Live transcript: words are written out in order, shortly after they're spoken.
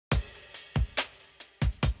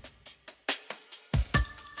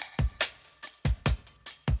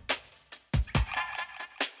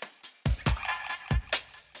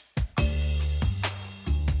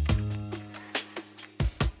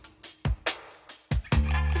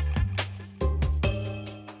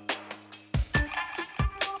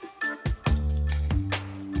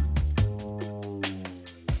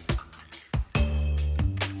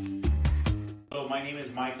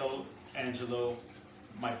Michael Angelo.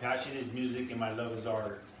 My passion is music and my love is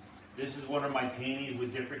art. This is one of my paintings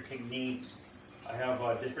with different techniques. I have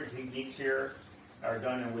different techniques here that are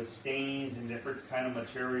done with stains and different kind of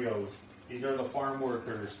materials. These are the farm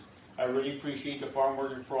workers. I really appreciate the farm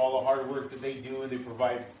workers for all the hard work that they do, and they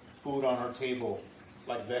provide food on our table,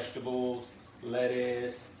 like vegetables,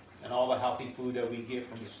 lettuce, and all the healthy food that we get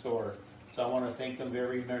from the store. So I want to thank them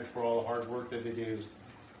very much for all the hard work that they do,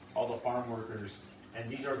 all the farm workers. And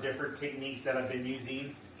these are different techniques that I've been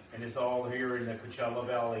using, and it's all here in the Coachella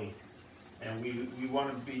Valley. And we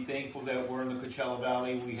want to be thankful that we're in the Coachella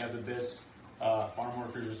Valley. We have the best farm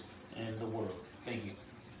workers in the world. Thank you.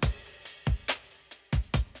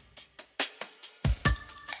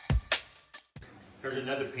 Here's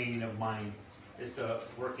another painting of mine. It's the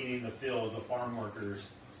working in the field, the farm workers.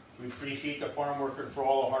 We appreciate the farm workers for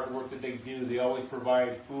all the hard work that they do. They always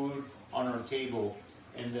provide food on our table.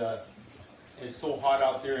 And it's so hot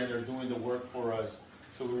out there, and they're doing the work for us.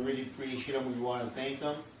 So we really appreciate them. We want to thank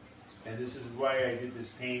them. And this is why I did this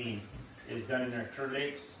painting. It's done in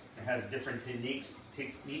acrylics. It has different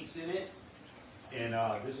techniques in it. And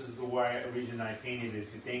this is the reason I painted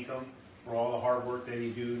it, to thank them for all the hard work that they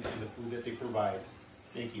do and the food that they provide.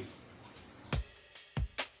 Thank you.